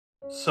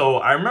So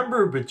I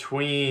remember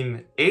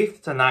between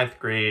 8th to 9th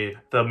grade,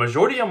 the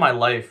majority of my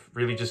life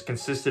really just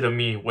consisted of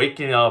me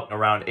waking up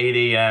around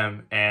 8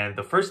 a.m. and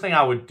the first thing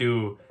I would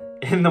do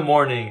in the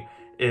morning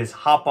is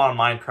hop on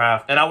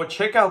Minecraft and I would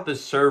check out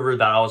this server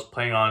that I was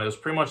playing on. It was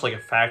pretty much like a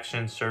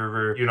faction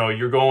server. You know,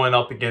 you're going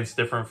up against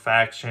different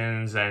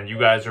factions and you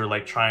guys are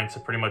like trying to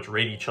pretty much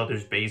raid each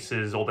other's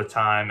bases all the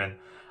time. And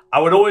I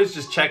would always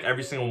just check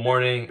every single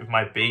morning if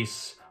my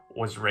base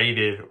was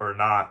raided or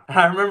not. And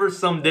I remember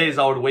some days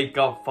I would wake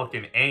up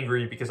fucking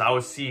angry because I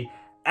would see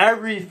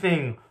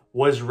everything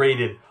was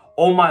raided.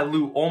 All my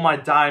loot, all my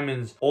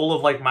diamonds, all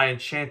of like my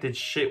enchanted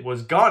shit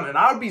was gone. And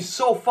I would be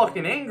so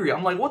fucking angry.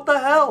 I'm like, what the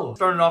hell?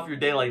 Starting off your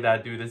day like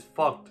that, dude, it's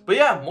fucked. But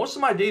yeah, most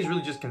of my days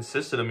really just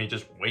consisted of me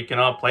just waking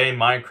up, playing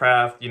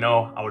Minecraft. You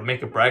know, I would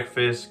make a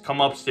breakfast,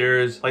 come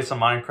upstairs, play some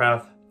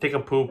Minecraft, take a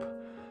poop,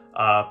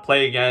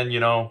 play again, you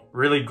know,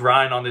 really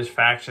grind on this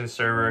faction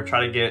server,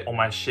 try to get all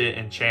my shit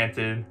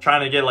enchanted,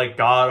 trying to get like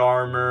god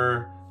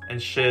armor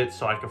and shit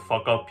so I could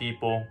fuck up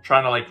people,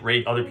 trying to like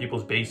raid other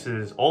people's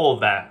bases, all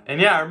of that.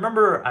 And yeah, I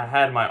remember I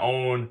had my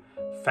own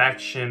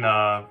faction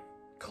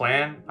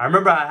clan. I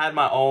remember I had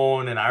my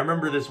own, and I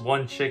remember this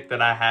one chick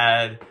that I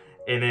had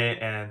in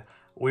it, and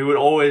we would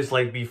always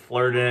like be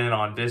flirting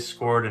on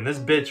Discord, and this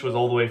bitch was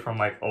all the way from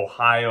like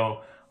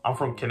Ohio. I'm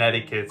from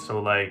Connecticut,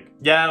 so like,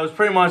 yeah, it was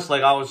pretty much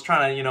like I was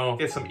trying to, you know,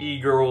 get some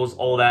e-girls,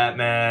 all that,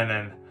 man.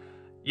 And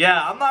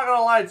yeah, I'm not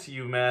gonna lie to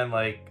you, man,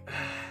 like,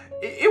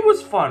 it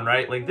was fun,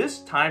 right? Like, this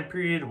time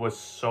period was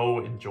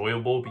so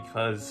enjoyable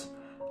because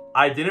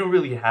I didn't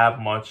really have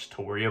much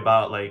to worry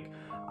about. Like,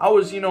 I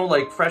was, you know,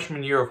 like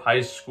freshman year of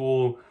high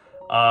school,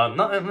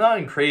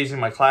 nothing crazy.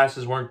 My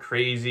classes weren't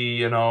crazy,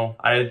 you know.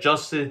 I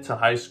adjusted to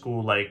high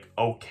school like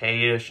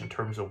okay-ish in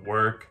terms of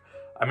work.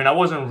 I mean, I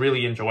wasn't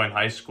really enjoying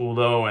high school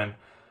though,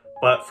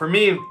 but for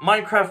me,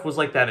 Minecraft was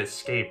like that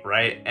escape,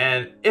 right?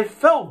 And it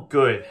felt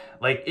good.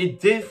 Like, it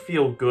did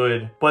feel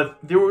good, but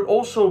there would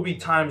also be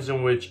times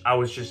in which I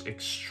was just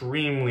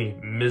extremely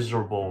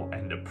miserable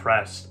and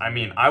depressed. I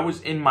mean, I was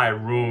in my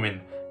room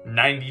in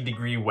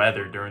 90-degree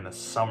weather during the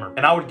summer,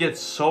 and I would get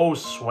so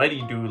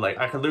sweaty, dude. Like,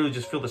 I could literally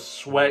just feel the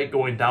sweat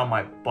going down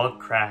my butt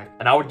crack,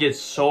 and I would get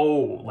so,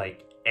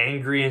 like,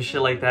 angry and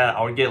shit like that.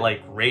 I would get,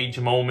 like, rage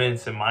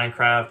moments in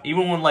Minecraft,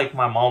 even when, like,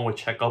 my mom would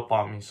check up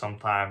on me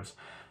sometimes.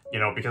 You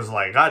know, because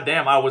like,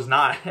 goddamn, I was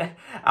not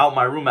out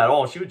my room at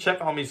all. She would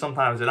check on me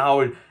sometimes and I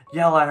would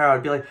yell at her.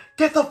 I'd be like,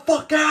 get the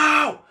fuck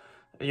out!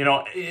 You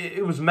know,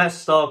 it was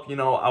messed up. You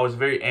know, I was a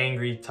very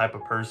angry type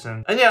of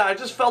person. And yeah, I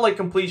just felt like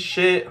complete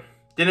shit.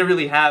 Didn't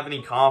really have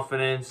any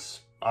confidence,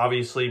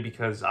 obviously,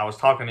 because I was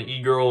talking to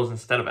e-girls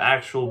instead of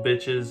actual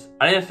bitches.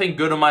 I didn't think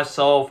good of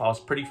myself. I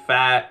was pretty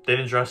fat.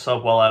 Didn't dress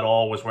up well at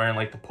all. Was wearing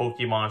like the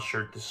Pokemon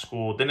shirt to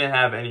school. Didn't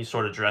have any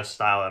sort of dress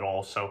style at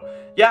all. So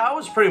yeah, I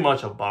was pretty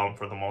much a bum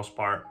for the most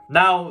part.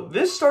 Now,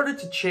 this started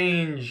to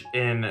change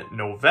in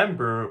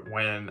November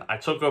when I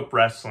took up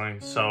wrestling.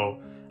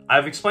 So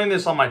I've explained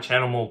this on my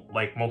channel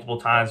like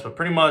multiple times, but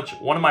pretty much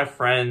one of my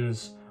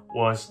friends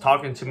was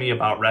talking to me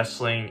about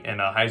wrestling in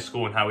high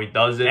school and how he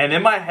does it. And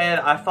in my head,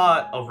 I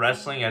thought of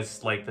wrestling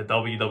as like the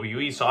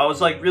WWE. So I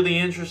was like really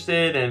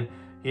interested, and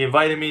he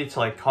invited me to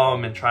like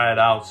come and try it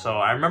out. So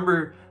I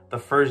remember the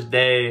first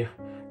day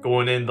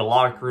going in the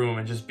locker room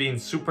and just being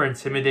super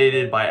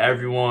intimidated by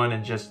everyone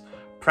and just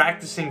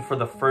practicing for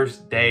the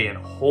first day. And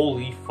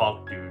holy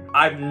fuck, dude,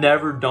 I've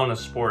never done a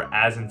sport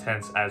as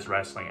intense as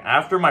wrestling.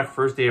 After my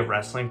first day of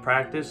wrestling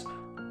practice,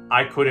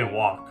 I couldn't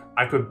walk.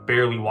 I could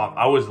barely walk.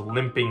 I was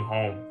limping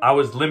home. I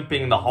was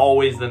limping in the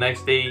hallways the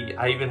next day.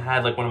 I even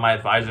had like one of my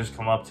advisors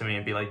come up to me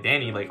and be like,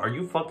 Danny, like, are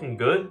you fucking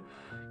good?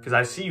 Because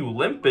I see you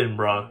limping,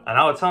 bro. And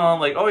I would tell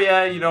him like, oh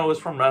yeah, you know, it's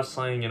from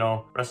wrestling, you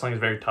know, wrestling is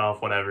very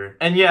tough, whatever.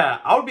 And yeah,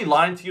 I would be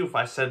lying to you if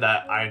I said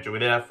that I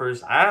enjoyed it at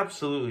first. I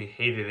absolutely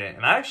hated it.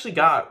 And I actually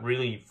got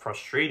really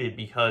frustrated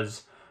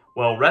because,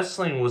 well,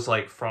 wrestling was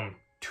like from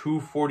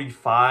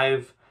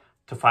 2:45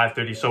 to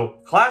 5:30. So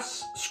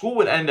school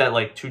would end at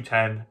like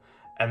 2:10.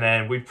 And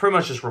then we'd pretty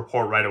much just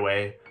report right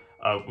away.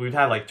 We'd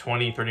have like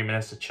 20, 30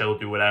 minutes to chill,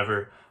 do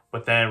whatever.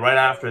 But then right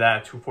after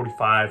that,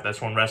 2:45,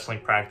 that's when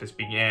wrestling practice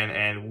began.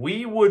 And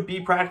we would be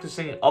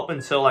practicing up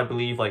until, I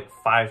believe, like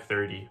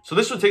 5:30. So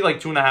this would take like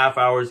 2.5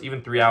 hours,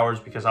 even 3 hours,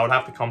 because I would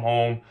have to come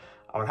home.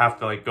 I would have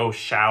to like go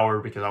shower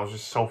because I was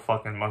just so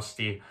fucking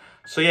musty.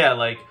 So yeah,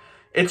 like,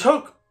 it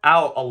took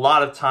out a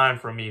lot of time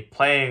for me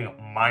playing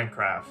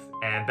Minecraft,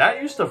 and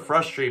that used to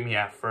frustrate me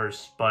at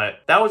first, but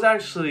that was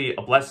actually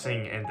a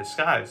blessing in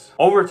disguise.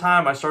 Over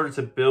time, I started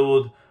to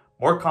build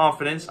more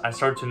confidence. I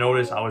started to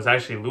notice I was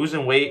actually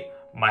losing weight.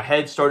 My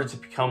head started to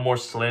become more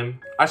slim.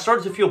 I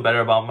started to feel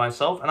better about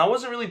myself, and I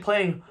wasn't really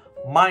playing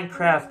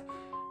Minecraft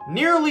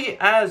nearly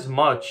as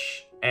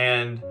much,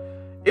 and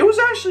it was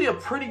actually a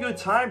pretty good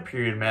time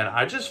period, man.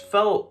 I just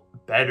felt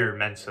better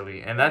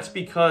mentally, and that's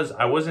because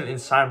I wasn't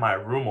inside my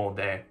room all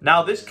day.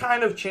 Now, this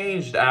kind of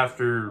changed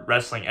after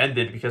wrestling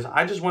ended because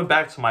I just went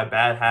back to my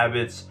bad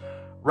habits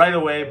right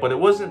away, but it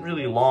wasn't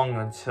really long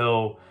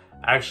until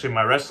actually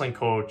my wrestling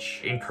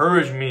coach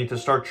encouraged me to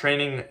start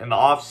training in the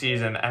off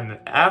season. And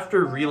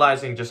after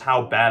realizing just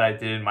how bad I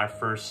did in my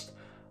first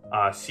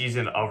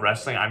season of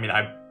wrestling, I mean,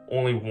 I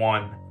only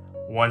won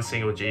one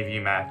single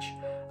JV match.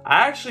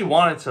 I actually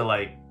wanted to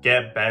like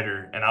get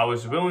better, and I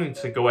was willing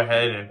to go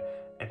ahead and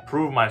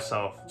prove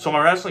myself. So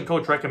my wrestling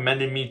coach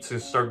recommended me to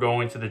start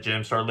going to the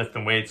gym, start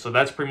lifting weights. So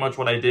that's pretty much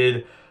what I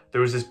did.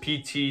 There was this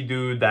PT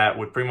dude that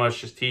would pretty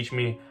much just teach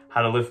me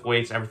how to lift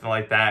weights and everything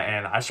like that.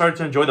 And I started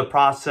to enjoy the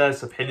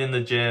process of hitting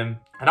the gym.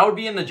 And I would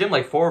be in the gym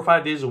like 4 or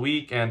 5 days a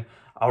week. And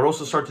I would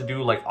also start to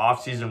do like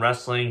off-season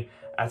wrestling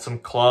at some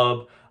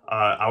club.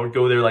 I would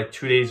go there like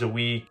 2 days a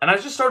week. And I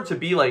just started to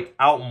be like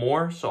out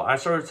more. So I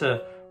started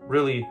to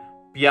really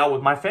be out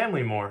with my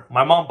family more.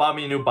 My mom bought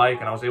me a new bike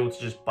and I was able to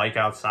just bike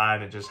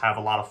outside and just have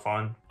a lot of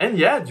fun. And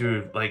yeah,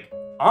 dude, like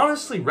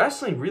honestly,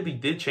 wrestling really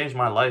did change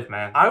my life,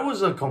 man. I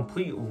was a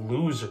complete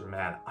loser,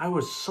 man. I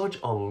was such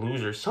a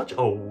loser, such a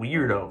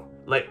weirdo.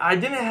 Like I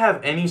didn't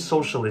have any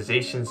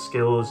socialization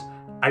skills.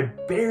 I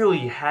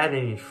barely had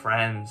any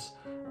friends.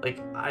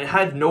 Like I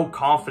had no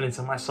confidence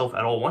in myself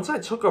at all. Once I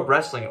took up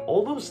wrestling,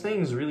 all those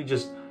things really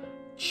just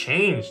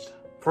changed.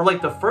 For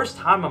like the first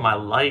time in my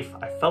life,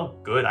 I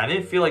felt good. I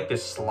didn't feel like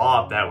this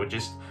slob that would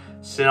just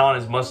sit on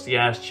his musty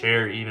ass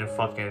chair eating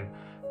fucking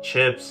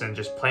chips and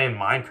just playing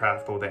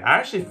Minecraft all day. I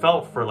actually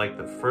felt for like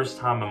the first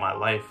time in my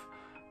life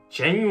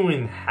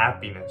genuine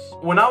happiness.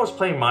 When I was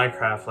playing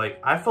Minecraft, like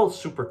I felt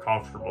super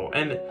comfortable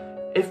and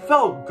it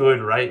felt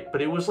good, right?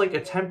 But it was like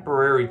a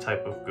temporary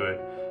type of good.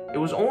 It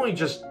was only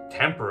just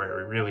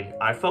temporary, really.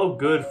 I felt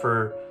good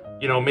for,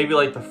 you know, maybe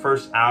like the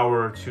first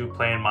hour or two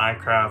playing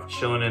Minecraft,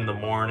 chilling in the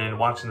morning,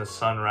 watching the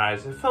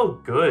sunrise. It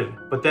felt good.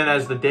 But then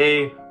as the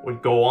day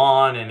would go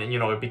on and, you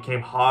know, it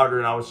became hotter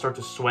and I would start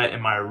to sweat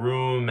in my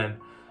room and,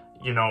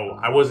 you know,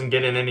 I wasn't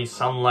getting any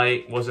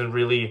sunlight, wasn't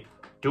really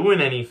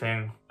doing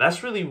anything.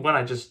 That's really when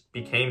I just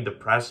became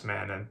depressed,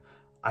 man. And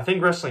I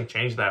think wrestling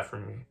changed that for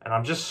me. And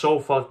I'm just so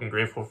fucking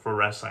grateful for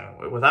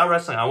wrestling. Without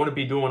wrestling, I wouldn't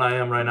be doing what I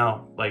am right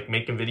now. Like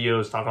making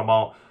videos, talking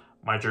about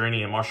my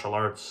journey in martial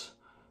arts.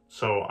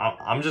 So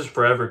I'm just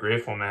forever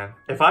grateful, man.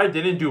 If I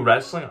didn't do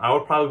wrestling, I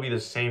would probably be the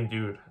same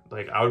dude.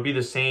 Like I would be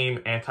the same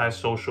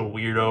antisocial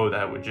weirdo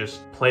that would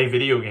just play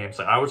video games.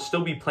 Like I would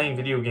still be playing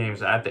video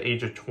games at the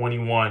age of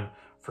 21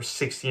 for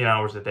 16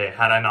 hours a day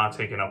had I not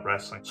taken up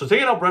wrestling. So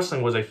taking up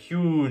wrestling was a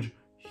huge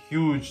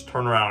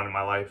turnaround in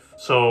my life.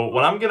 So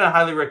what I'm gonna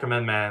highly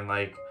recommend, man,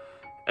 like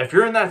if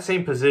you're in that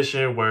same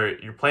position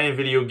where you're playing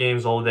video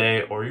games all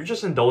day or you're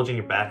just indulging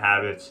in bad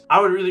habits, I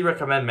would really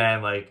recommend,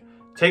 man, like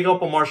take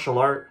up a martial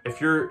art. If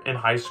you're in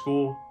high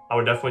school, I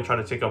would definitely try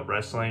to take up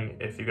wrestling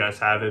if you guys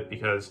have it,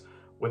 because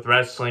with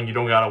wrestling, you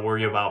don't gotta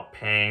worry about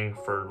paying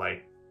for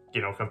like,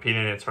 you know,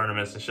 competing in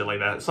tournaments and shit like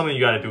that. It's something you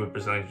gotta do with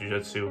Brazilian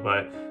Jiu-Jitsu.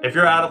 But if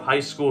you're out of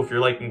high school, if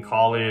you're like in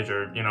college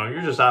or, you know,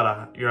 you're just out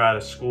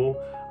of school,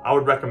 I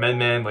would recommend,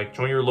 man, like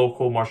join your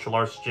local martial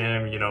arts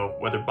gym, you know,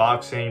 whether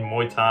boxing,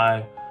 Muay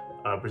Thai,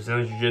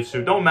 Brazilian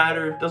Jiu-Jitsu, don't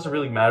matter. It doesn't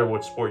really matter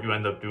what sport you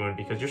end up doing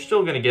because you're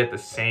still gonna get the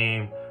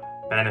same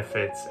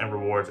benefits and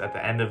rewards at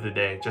the end of the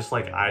day, just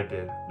like I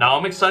did. Now,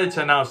 I'm excited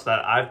to announce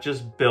that I've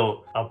just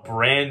built a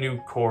brand new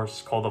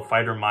course called the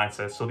Fighter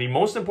Mindset. So the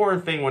most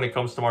important thing when it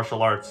comes to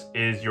martial arts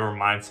is your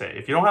mindset.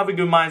 If you don't have a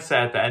good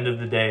mindset at the end of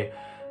the day,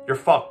 you're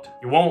fucked.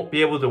 You won't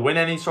be able to win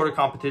any sort of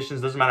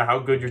competitions. Doesn't matter how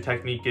good your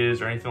technique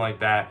is or anything like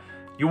that.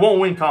 You won't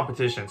win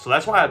competitions. So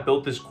that's why I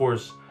built this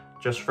course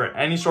just for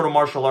any sort of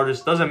martial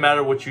artist. Doesn't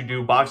matter what you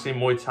do, boxing,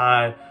 Muay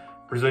Thai,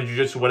 Brazilian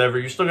Jiu-Jitsu, whatever,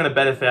 you're still gonna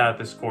benefit out of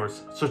this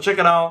course. So check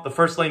it out. The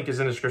first link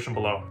is in the description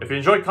below. If you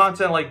enjoy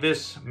content like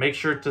this, make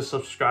sure to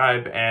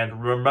subscribe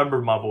and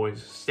remember, my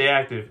boys, stay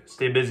active,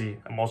 stay busy,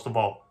 and most of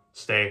all,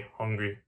 stay hungry.